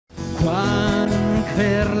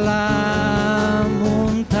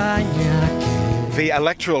The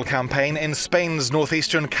electoral campaign in Spain's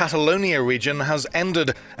northeastern Catalonia region has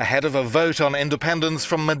ended ahead of a vote on independence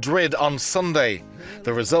from Madrid on Sunday.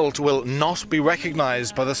 The result will not be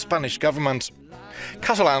recognised by the Spanish government.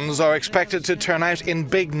 Catalans are expected to turn out in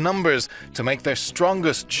big numbers to make their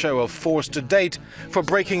strongest show of force to date for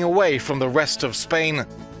breaking away from the rest of Spain.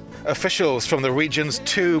 Officials from the region's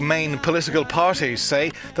two main political parties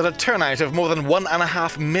say that a turnout of more than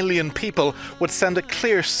 1.5 million people would send a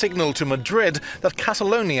clear signal to Madrid that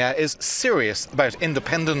Catalonia is serious about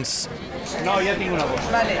independence.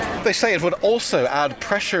 They say it would also add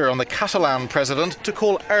pressure on the Catalan president to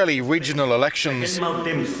call early regional elections.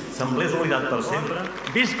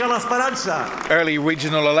 Early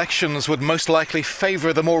regional elections would most likely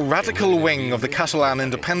favour the more radical wing of the Catalan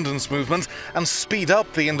independence movement and speed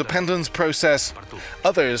up the independence process.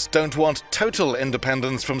 Others don't want total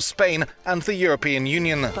independence from Spain and the European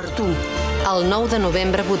Union. El 9 de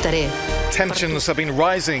novembre votaré. Tensions have been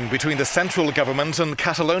rising between the central government and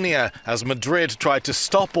Catalonia as Madrid tried to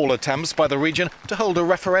stop all attempts by the region to hold a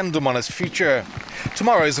referendum on its future.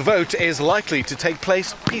 Tomorrow's vote is likely to take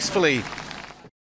place peacefully.